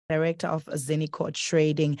Director of Zenikho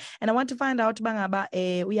Trading. And I want to find out bangaba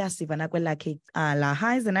uyasiva na kwelakhe la.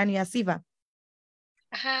 Hi Zenani, uyasiva?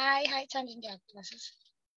 Hi Thandisa.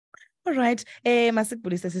 All right.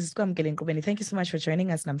 Masikubulisa sisikwamkele enkqubeni. Thank you so much for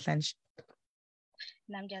joining us namhlanje.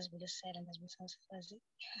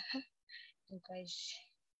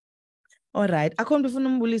 All right. Akho mntu ufuna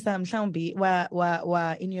umbulisa mhlawumbi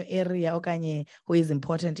wa in your area okanye who is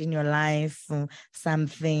important in your life,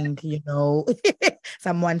 something,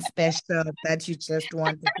 someone special that you just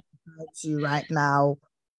want to talk to right now.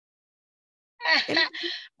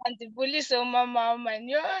 Andibulise umama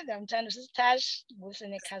nyo ndamthanda usitash buse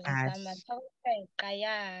nekhazi zama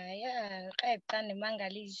qeqa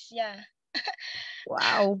nemangalisia.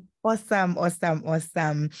 Wow, awesome. All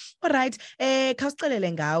right,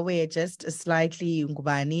 khawusicelele ngawe just slightly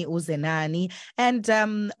ngubani uZenani and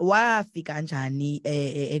wafika njani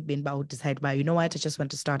ekubeni ba decide ba you know what, I just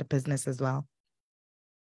want to start a business as well.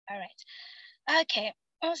 All right, okay,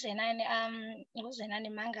 uZenani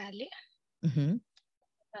Mangali.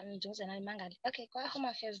 Zenani Mangali. Okay, kwa home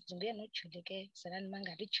affairs ndimbe noJulie ke Zenani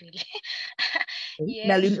Mangali Julie. Yes.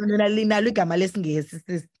 Nalo igama lesingesi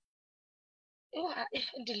sis.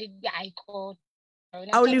 Hayi kodwa.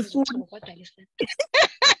 Awulifuni kodwa listen.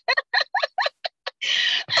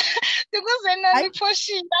 Zenani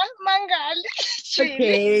Mangali.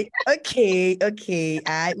 Okay.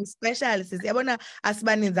 Hayi special sis. Yabona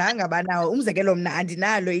asibaninzanga banawo. Umzekelo mna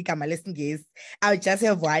andinalo igama lesingesi. I just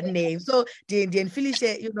have one name. So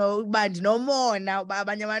ndiyenfilishe uba ndinomona uba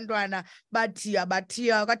abanye abantwana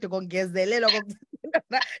bathiya kade kongezelelwa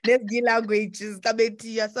nezinye languages xa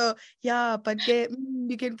bethiya. So yeah, but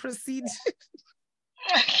you can proceed.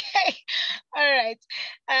 Okay, all right.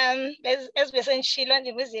 As we said,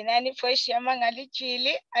 Zenani Mangali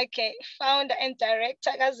Julie. Okay, founder and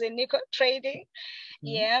director of Zenikho Trading.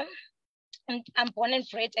 Yeah, I'm born and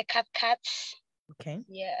bred a Cat. Okay.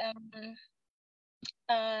 Yeah.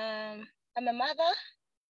 I'm a mother,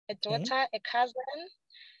 a daughter, a cousin.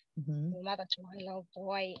 A mother to my little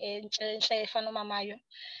boy, and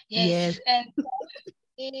yes. And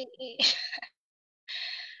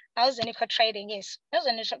I was Zenikho Trading, yes. I was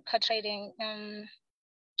Zenikho Trading.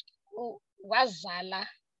 Wazala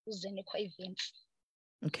Zenikho events.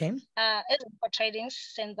 Okay. Zenikho Trading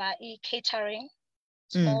sends catering,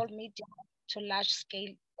 small, medium to large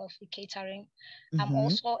scale of catering. I'm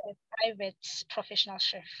also a private professional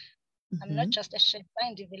chef. I'm not just a chef.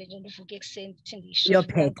 I'm the village and the Your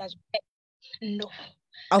pet. No.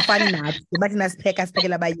 Awufani nathi bathi nasipheka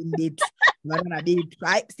siphekela abayini bethu abantwana bethu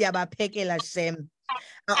hayi siyabaphekela shem.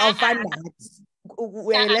 Awufani nathi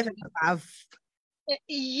we're level above.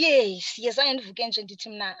 Yes, andivuke nje ndithi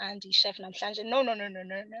mna andi-chef namhlanje. No.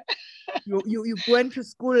 You went to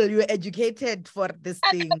school, you were educated for this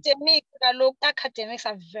thing. Academics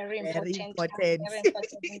are very important. Very important.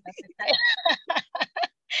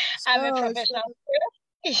 I'm a professional.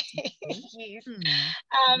 Yes.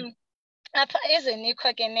 As a Nico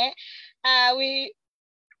again, we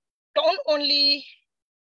don't only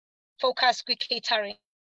focus with catering.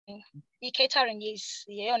 The catering is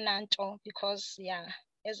nanto because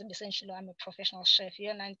as essentially I'm a professional chef.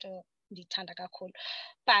 Nanto ndithanda kakhulu.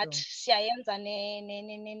 But siyayenza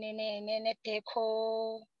ne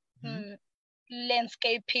deco,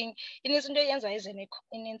 landscaping. Ininzi into yenza Zenikho.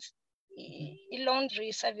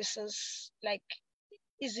 Laundry services, like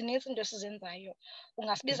izininzi into sizenzayo.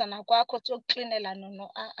 Ungasibiza nakwakho siyokuklinela nono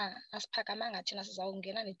asiphakamanga thina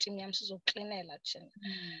sizawungena neteam yam sizokuklinela thina.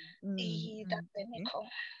 That's Zenikho.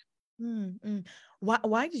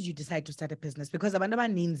 Why did you decide to start a business? Because abantu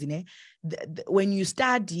abaninzi when you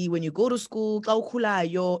study, when you go to school, xa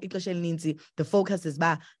ukhulayo ixesha elininzi the focus is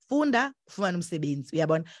funda ufumane umsebenzi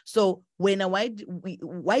uyabona. So why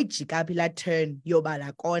jika phi la turn yoba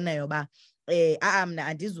la kona yoba mna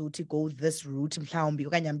andizuthi go this route mhlawumbi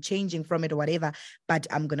okanye I'm changing from it or whatever, but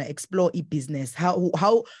I'm gonna explore e-business.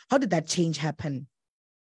 How did that change happen?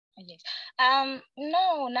 Yes.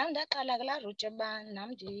 No, nam ndaqala kula route yoba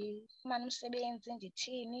nam ndifumane umsebenzi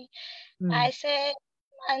ndithini. I say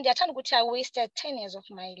ndiyathanda ukuthi I wasted 10 years of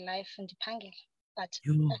my life ndiphangela, but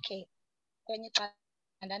okay kwenye xa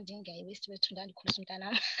ndandingayiwaste wethu ndandikhulisa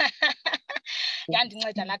umntanam.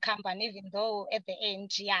 Yandinceda laa company even though at the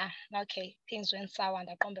end okay things went sour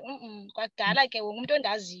ndaqomba kwadala ke umuntu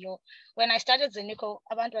ondaziyo. When I started Zenikho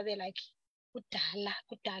abantu babe like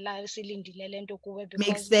kudala silindile lento kuwe because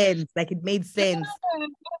makes sense, like it made sense.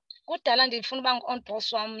 Kudala ndifuna uba on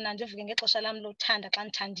boss wam mna ndivuke ngexesha lam lothanda xa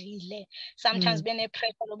ndithandile. Sometimes bene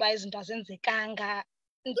pressure loba izinto azenzekanga.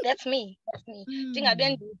 That's me. Ndingabe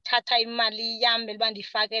ndithatha imali yam beliba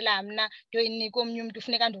ndifakela mna ndoyinika omnye umuntu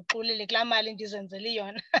kufuneka ndoxolele kulaa mali ndizenzele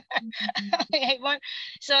yona.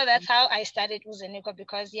 So that's how I started uZeniko,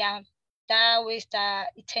 because that waste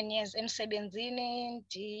 10 years emsebenzini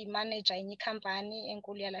ndimanage enye ikhampani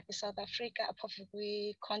enkulu yalapha eSouth Africa apho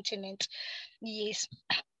kwi-continent. Yes.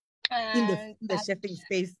 In the chefing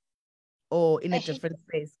space or in a different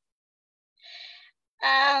space?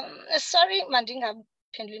 Sorry,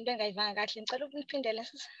 mandingaphendula into engayivanga kahle. Ngicela ukuphindele.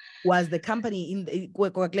 Was the company in the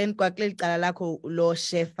kwakule cala lakho lo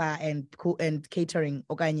chefa and catering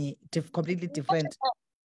okanye completely different?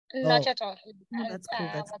 Not at all. Oh, that's cool.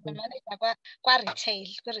 That's cool.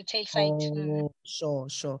 Retail side. Oh,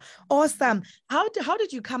 sure. Awesome. How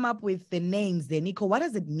did you come up with the name Zeniko? What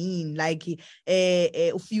does it mean? Like, what's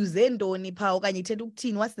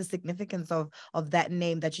the significance of that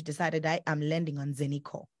name that you decided I'm landing on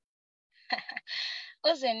Zeniko?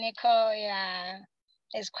 Zeniko,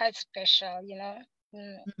 is quite special, you know.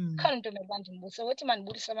 Can't do my banding. So what man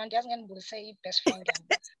would say, man, say best friend.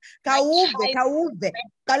 Kawuve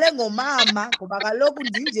kale ngomama ngoba kaloku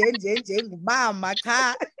nje ngumama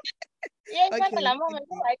cha. Yeah, okay. La mama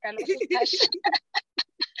I can also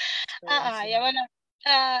yabona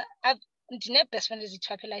ndine best friend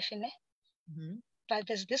ezithwaphe life in but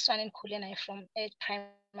there's this one in Kulena from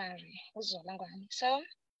primary uZolangwane. So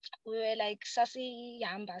we were like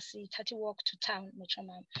sasihamba sithatha walk to town notsho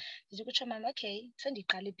mama. Ndithi kutsho mama, okay,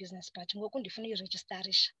 sendiqala ibhizinesi but ngoku ndifuna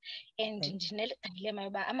uyirejistarisha and ndinelema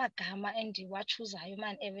yoba amagama endiwachuzayo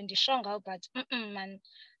man ewe ndishonga but man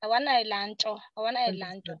awanayo laa nto.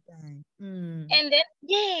 And then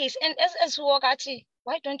yes, and as we walk athi,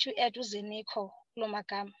 why don't you add uZeniko kulo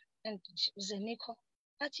magama? And Zeniko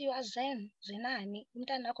athi, you are Zenani,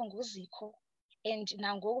 umntana wakho nguzikho. And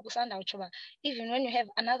nangoku kusandawutsho uba even when you have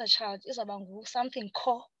another child izawuba something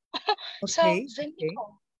co. So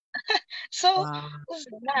Zeniko. So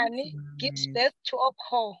uZenani gives birth to a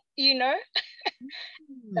co, you know.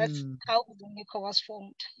 That's how Zeniko was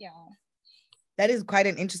formed. Yeah. That is quite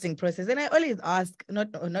an interesting process. And I always ask, not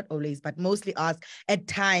always, but mostly ask at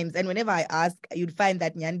times. And whenever I ask, you'd find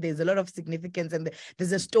that there's a lot of significance and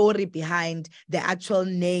there's a story behind the actual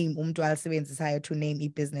name, to name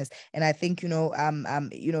e-business. And I think,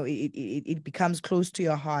 it becomes close to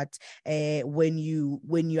your heart when you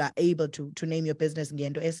are able to name your business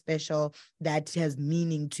again, to a special that has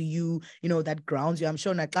meaning to you, that grounds you. I'm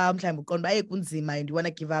sure and you want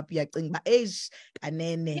to give up,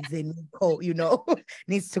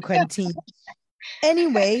 needs to continue.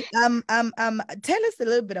 Anyway, tell us a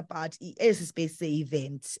little bit about Space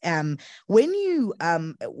event. When you're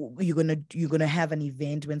gonna have an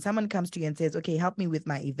event, when someone comes to you and says, okay, help me with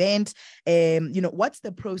my event, what's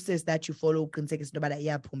the process that you follow? Event.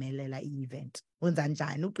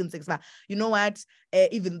 You know what?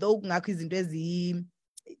 Even though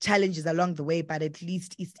challenges along the way, but at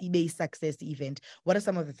least it's eBay success event. What are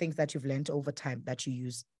some of the things that you've learned over time that you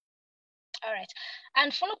use? All right.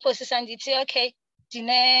 And for the process, and it's okay.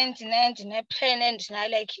 Dine plan and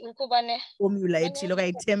like ukubane formula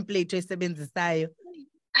template esebenzisayo.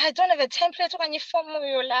 I don't have a template okanye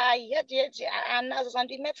formula yet anazo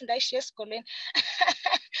zanto imaths ndayishiya esikoleni.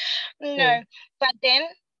 No, but then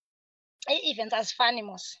events as funny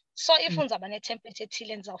mos. So if unzaba ne template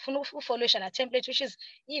ethile ndizawufuna ufollowisha la template which is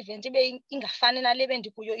event ibe ingafani nale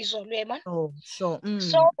bendikuyo izolo yema. Oh, sure.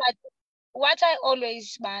 So but what I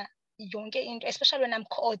always yonke into, especially when I'm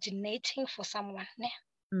coordinating for someone,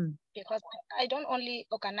 because I don't only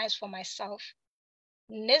organize for myself.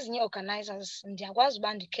 Nezinye organizers ndiyakwazi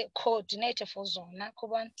uba coordinate for zona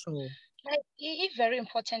kuba like it's very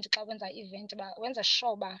important xa wenza event ba wenza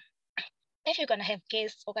sure ba if you're gonna have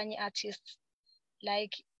guests okanye artists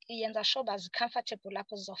like yenza sure ba comfortable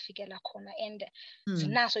lapho zizofikela khona and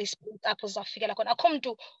zinaso ispace apho zizofikela khona. Akho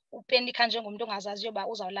mntu upenika njengomuntu ongazaziyo ba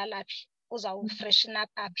uzawulala phi, uzawufreshen up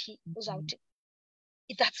aphi, uzawuthi.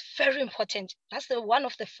 That's very important. That's one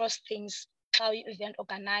of the first things how you event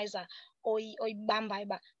organizer or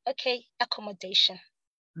bamba. Okay, accommodation,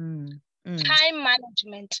 time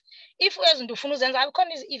management. If we do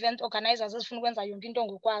these event organizers ezifuna ukwenza yonke into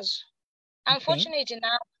ngokwazo. Unfortunately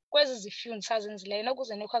now kwezi zifew ndisazenzileyo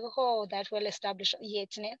nokuZeniko akukho that well established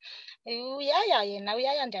yet ne. Yena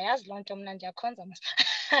uyaya ndiyayazi loo nto mna ndiyakhonza mas.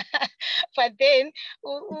 But then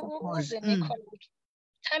uZeniko like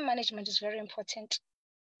time management is very important.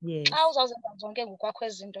 Yes. Xa uzawuzenza zonke ngokwakho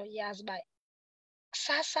ezinto yazi uba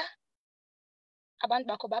kusasa abantu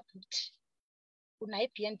bakho babhuti unayo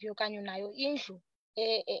i-B&B okanye unayo indlu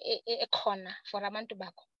ekhona for abantu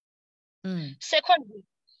bakho. Secondly,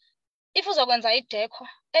 if uzokwenza ideco,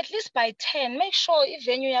 at least by 10, make sure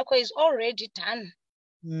i-venue yakho is already done.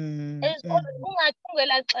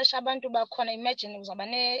 Ungathungela xesha abantu bakhona, imagine uzaba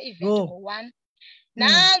ne-event ngo-1.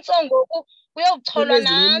 Nanso ngoku uyocholwa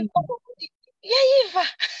nanso. Uyayiva.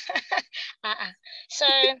 So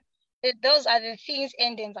those are the things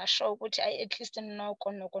endenza sure ukuthi at least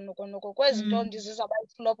noko kwezi nto ndizizaba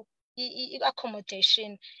flop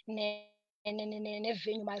i-accommodation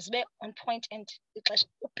ne-venue mazibe on point, and ixesha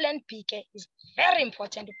plan B ke is very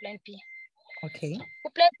important. Plan B. Okay.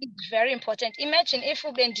 Plan B is very important. Imagine if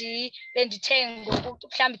bendithe ngoku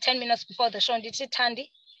mhlawumbi 10 minutes before the show ndithi Thandi,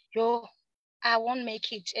 yo, I won't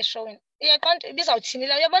make it eshowing. Uyaqonda ibizawuthini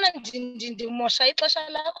la, uyabona ndimosha ixesha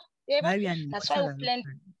lakho. Uyayibona? That's why plan.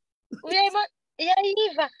 Uyayibona?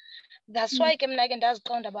 Iyayiva. That's why ke mna ke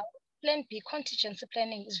ndaziqonda about plan B, contingency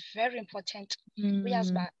planning is very important.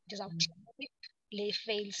 Uyazi ba ndizawuthini le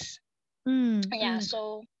fails. Yeah,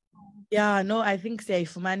 so yeah, no, I think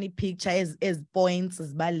siyayifumana picture as points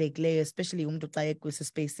ezibalulekileyo, especially umuntu xa ekwisi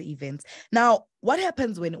space events. Now, what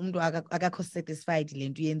happens when umuntu akakho satisfied le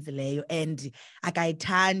nto uyenzileyo and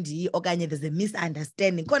akayithandi okanye there's a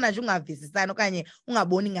misunderstanding, khona nje ungavisisani okanye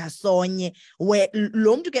ungaboni ngasonye, where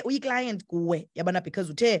lo mntu ke uyi-client kuwe, yabona,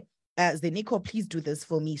 because uthe Zenikho, please do this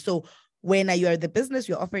for me. So when you are the business,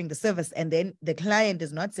 you're offering the service, and then the client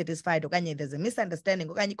is not satisfied, okanye there's a misunderstanding,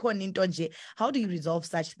 okanye khona into nje, how do you resolve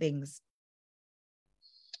such things?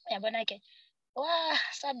 Yabona ke,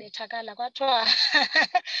 sabethakala kwathiwa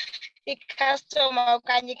i-customer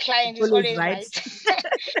okanye i-client is always right.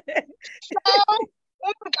 So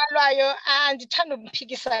umqalwayo andithanda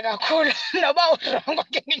umphikisa kakhulu noba urongo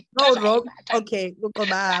ke. No, wrong. Okay,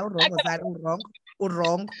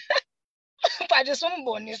 wrong. But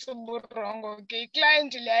usumbonisa uburongo ke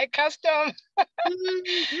client le customer.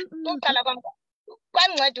 Uqala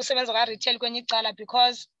kwanceda usebenza kwa-retail kwenye icala,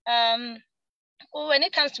 because when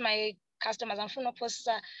it comes to my customers andifuna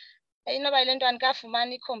uphosisa inoba ile nto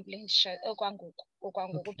andikafumani i-complaint okwangoku,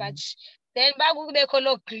 but then bakubekho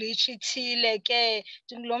loo glitch ithile ke.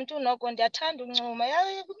 Lo mntu noko ndiyathanda uncuma.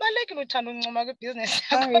 Kubalulekile uthanda uncuma kwibhizinesi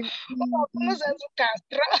yakho, ungafuna uzenza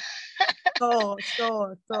ugastro. So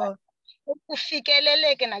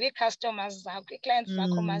Ufikeleleke nakwi-customers zakho, ii-clients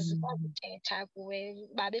zakho mazikwazi uthetha kuwe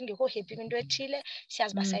uba bengekho happy kwinto ethile,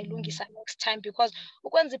 siyazi uba sayilungisa next time, because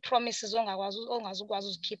ukwenza ii-promises ongazukwazi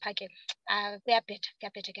uzikhipha ke kuyabhetha.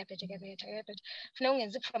 Funeka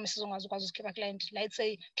ungenzi ii-promises ongazukwazi uzikhipha client. Let's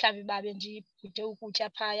say mhlawumbi uba bendibhude ukutya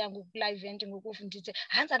phaya ngoku kulaa event ngoku ndithi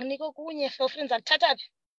ndiza kunika okunye for free, ndiza kuthatha phi?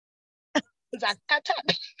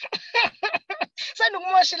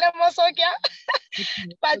 Sandikumoshile mosokya.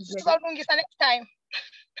 But sizawulungisa next time.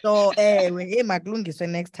 So makulungiswe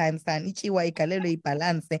next time son, ityiwa igalelwe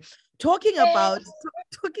ibalance. Talking about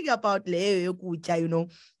leyo yokutya, you know,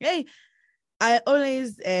 hey, I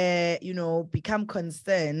always become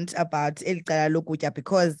concerned about el cala lokutya,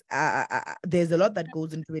 because there's a lot that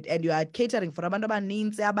goes into it, and you are catering for abantu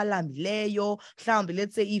abaninzi abalambileyo, mhlawumbi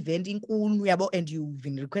let's say event inkulu yabo, and you've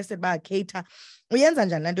been requested by a cater. Uyenza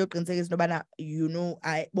njani lanto yoqinisekisa into yobana, you know,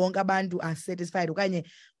 bonke abantu are satisfied, okanye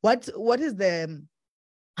what is the,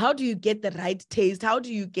 how do you get the right taste? How do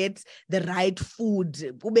you get the right food?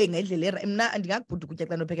 Kube ngendlela mna andingakubhuda ukutya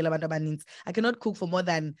xa nophekela abantu abaninzi. I cannot cook for more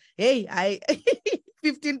than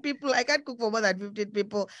 15 people. I can't cook for more than 15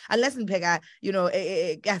 people unless ngipheka, you know,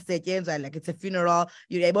 kuyasetyenzwa, like it's a funeral.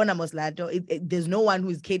 Yayibona mos laa nto, there's no one who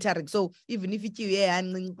is catering. So even if ityiwe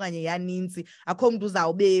yancinci okanye yaninzi, akho mntu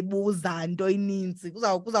uzawube ebuza nto ininzi.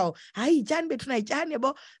 Hayi tyani bethu nayityani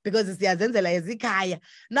yabo, because siyazenzela ezikhaya.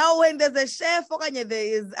 Now when there's a chef okanye there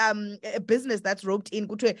is a business that's roped in,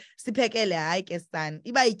 kuthiwe siphekele, hayi ke san,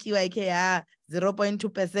 iba ityiwa ikhe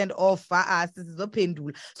 0.2% off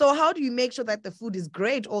sizophendula. So how do you make sure that the food is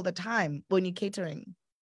great all the time when you're catering?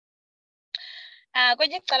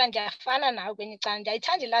 Kwenye icala ndiyafana nawe, kwenye icala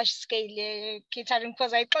ndiyayithanda i-large scale catering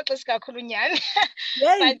because ayixoxisi kakhulu nyhani.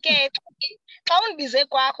 But ke xa undibize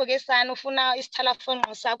kwakho ke sana ufuna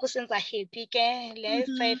isithalafongqo sakho usenza happy ke,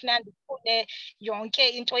 let's say funa ndifunde yonke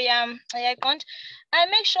into yam, uyaqonda. I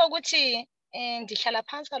make sure ukuthi ndihlala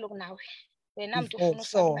phantsi kaloku nawe, wena mntu ufuna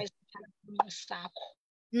usurprise isithalafongqo sakho.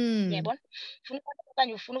 Uyayibona?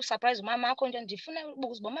 Okanye ufuna usurprise umamakho, nto ndifuna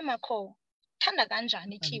ubuza uba umamakho uthanda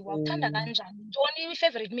kanjani ityiwa, uthanda kanjani, ntoni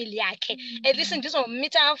i-favorite meal yakhe, at least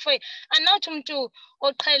ndizommita halfway. Andinawuthi umntu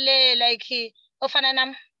oqhele like ofana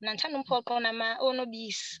nam nandithanda umphoqo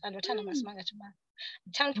onobisi andothanda masimanga nje uba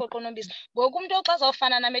ndithanda umphoqo onobisi ngoku umntu xa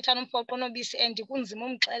zawufana nam ethanda umphoqo onobisi and kunzima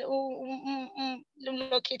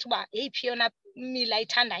umlokhithi uba yeyiphi yona mila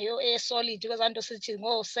ayithandayo esolid kwezaa nto sithi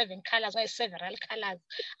ngoo-7 colours ngoo-several colours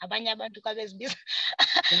abanye abantu xa bezibiza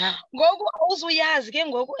ngoku awuzuyazi ke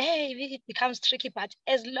ngoku hey it becomes tricky but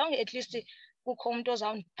as long at least kukho umuntu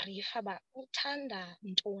ozawundibrifa uba uthanda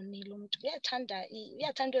ntoni lo mntu uyathanda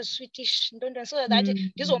eziswitish ntoni so that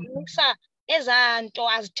ndizomikisa ezaa nto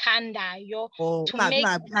azithandayo to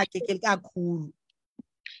make kakhulu.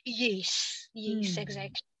 Yes,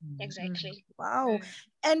 exactly. Wow.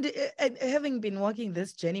 And having been walking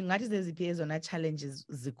this journey, ngathi zeziphi ezona challenges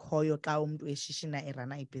zikhoyo xa umuntu eshishina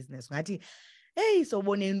erana ibusiness? Ngathi hey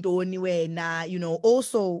sobone ntoni wena, you know,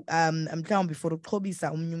 also mhlawumbi for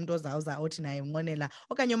ukuxhobisa omnye umuntu ozawuza othi naye unqonela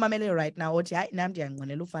okanye umamele right now othi hayi nam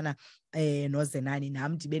ndiyanqonela ufana noZenani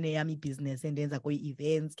nam ndibe neyam ibusiness endenza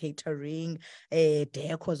kwi-events, catering,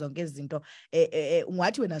 deco, zonke ezi zinto.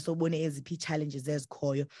 Ungathi wena sobone eziphi challenges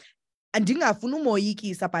ezikhoyo? Andingafuna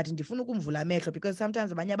umoyikisa but ndifuna ukumvula amehlo because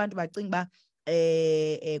sometimes abanye abantu bacinga uba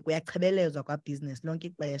kuyachebelezwa kwa business lonke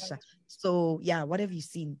ixesha. So yeah, what have you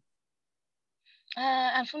seen?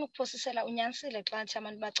 Andifuna ukuphosisela unyanisile xa ndithi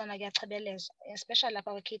abantu bacana kuyachebelezwa, especially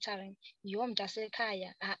lapha kwe-catering. Yho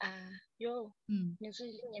mntasekhaya yho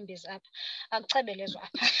iinyembezi apha akuchebelezwa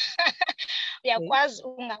apha. Uyakwazi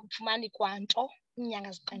ungafumani kwanto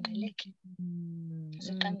iinyanga ziqenqgeleke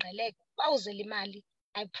uba uzela imali.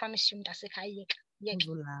 I promise you mntasekhaya yeke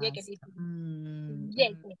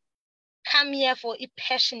come here for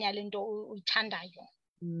i-passion yale nto uyithandayo.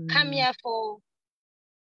 Come here for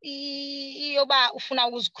yoba ufuna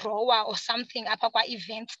uzigrowa or something apha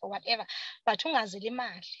kwa-events or whatever, but ungazeli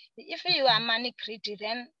imali. If you are money greedy,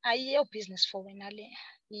 then ayiyo business for wena le.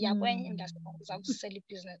 Iyakwenye mntasekhaya uzawuzisela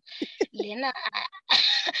ibhizinesi lena.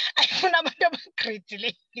 Ayifuna abantu abagreedy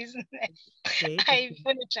le business.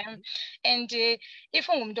 Ayifuni jam. And if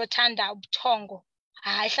ungumntu othanda ubuthongo,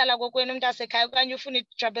 hayi hlala kokwenu mntasekhaya okanye ufuna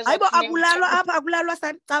ijob hayibo akulalwa apha, akulalwa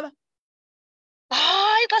sacaba.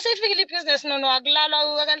 Hayi xa seyifikile ibhizinesi nono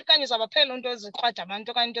akulalwa okanye uzawubaphela into ezikrwada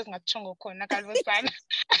abantu okanye into ezingatshongo khona kaloku sana.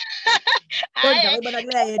 Ndiyabona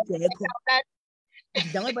kuleya yedekho.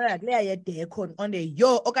 Ndiyabona kuleya yedekho nqonde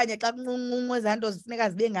yo okanye xa kunqunqunqwe ezaa nto zifuneka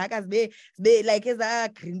zibe ngaka zibe like ezaa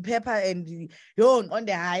green pepper and yo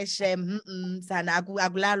nqonde hayi shem sana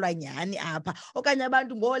akulalwa nyhani apha. Okanye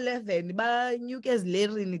abantu ngoo-11 banyuke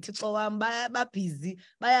ezilerini thixo wam babhizi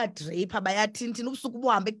bayadrapha bayathinthina ubusuku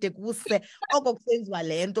buhambe kude kuse oko kusenziwa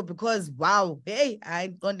le nto because wow hey hayi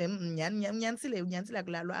nqonde unyanisile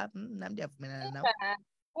akulalwa apha. Nam ndiyavumelana nawe.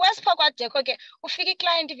 Wesipha kwadekho ke ufika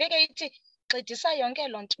iklayenti iveke ithi gxidisa yonke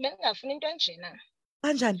loo nto bendingafuni into enjena.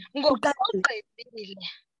 Kanjani? Ngokuqedile.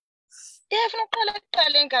 Ifuna uqala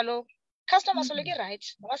ekuqaleni kaloku. Customer soloko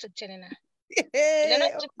irayithi noba sekutheni na. Le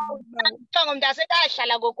nto thongo mntasekhaya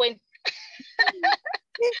hlala kokwenu.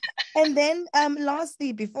 And then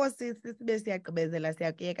lastly before sibe siyagqibezela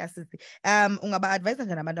siyakuyeka sisi ungaba advise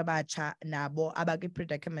njani abantu abatsha nabo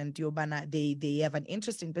abakwi-predicament yobana they have an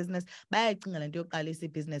interest in business bayayicinga le nto yokuqalisa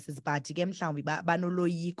ii-businesses but ke mhlawumbi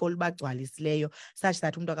banoloyiko olubagcwalisileyo such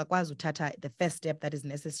that umntu akakwazi uthatha the first step that is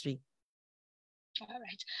necessary? All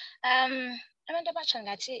right. Abantu abatsha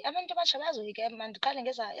ngathi abantu abatsha bazoyika mandiqale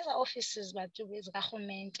ngeza offices bathu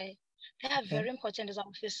zikarhulumente. They are very important eza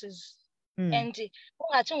offices. And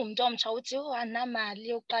ungathi ungumntu omtsha uthi andinamali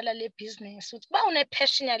yokuqala le business uthi uba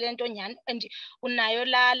une-passion yale nto nyhani and unayo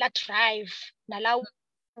la drive nala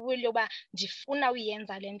will yoba ndifuna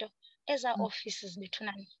uyenza le nto. Eza offices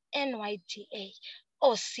bethunani NYDA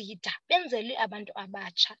oosida benzele abantu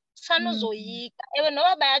abatsha sanozoyika. Ewe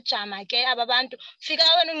noba bayajama ke aba bantu fika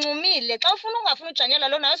wena uncumile xa ufuna ungafuna ujanyelwa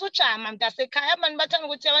lo nawe usujama mntasekhaya. Abantu bathanda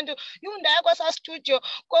ukuthi abantu yho ndaya kwasa studio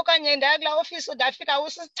kokanye ndaya kulaa office ndafika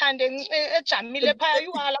usisithande ejamile phaya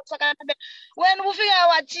yho ala kusakanabe wena ubufika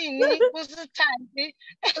wathini usisithandi.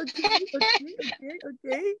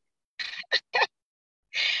 Okay.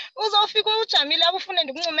 Uzofika ujamile abufune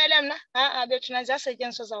ndikuncumele mna bethuna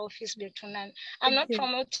ziyasetyenziswa za office bethunani. I'm not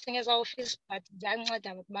promoting eza office but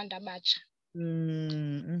ziyanceda kubantu abatsha.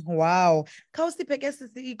 Wow. Khawusiphe ke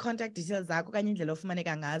sisi i-contact details zakho kanye indlela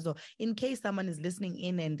ofumaneka ngazo in case someone is listening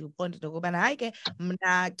in and uqonda into yokubana hayi ke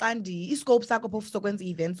mna xa i-scope sakho phofu sokwenza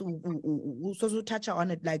i-events usosutoucha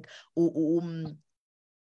on it like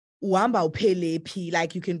uhamba uphele phi,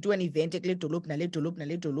 like you can do an event kule dolophu nale dolophu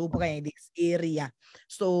nale dolophu okanye this area.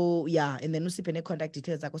 So yeah, and then usiphe ne-contact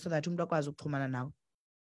details zakho so that umuntu akwazi ukuxhumana nawe.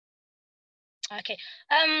 Okay.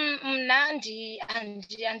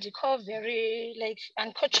 Andikho very like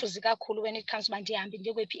andikho choosy kakhulu when it comes to ndihambe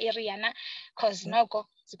ndikwephi area na, because noko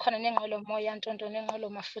zikhona neenqwelomoya ntonto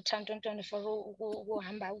neenqwelomafutha ntontoni for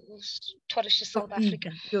ukuhamba utourishe South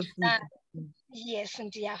Africa. Yes,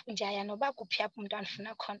 ndiyaya noba kuphi apho umntu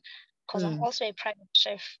andifuna khona, because I'm also a private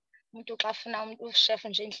chef. Umuntu xa funa ushef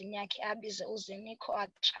nje endlini yakhe abize uZenikho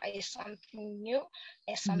atraye something new,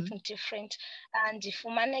 something different.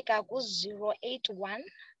 Ndifumaneka ku-081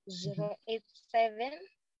 087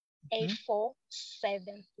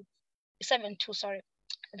 8472, sorry.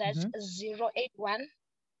 That's 081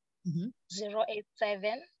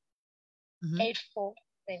 087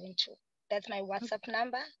 8472. That's my WhatsApp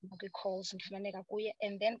number. Calls ndifumaneka kuye.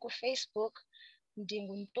 And then ku-Facebook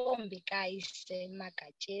ndinguntombikayise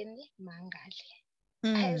Magatyeni Mangali.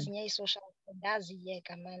 Ezinye ii-social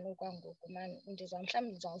ndaziyeka mani okwangoku mani,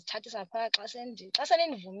 mhlawumbi ndizawuzithathisa phaa xa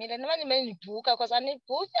senindivumile noba nimele nibhukha, because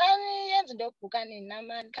aniyenzi into yobhukha nina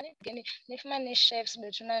mani. Khanidike nifumane ii-chefs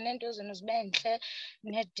bethuna neento zenu zibe ntle,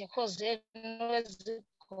 needekho zenu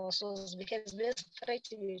ezigoso zibikhe zibe straight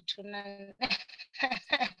bethuna.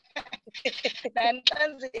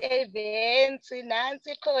 Nanixanzi events,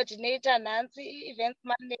 nantsi coordinator, nantsi event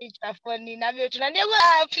manager for nina bethuna.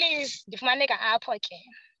 Please, ndifumaneka apho ke.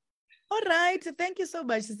 All right. Thank you so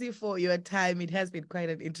much, Sisi, for your time. It has been quite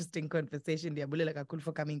an interesting conversation. Ndiyabulela kakhulu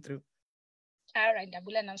for coming through. All right.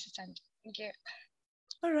 Ndabulela nam sisithandi. Thank you.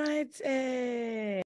 All right.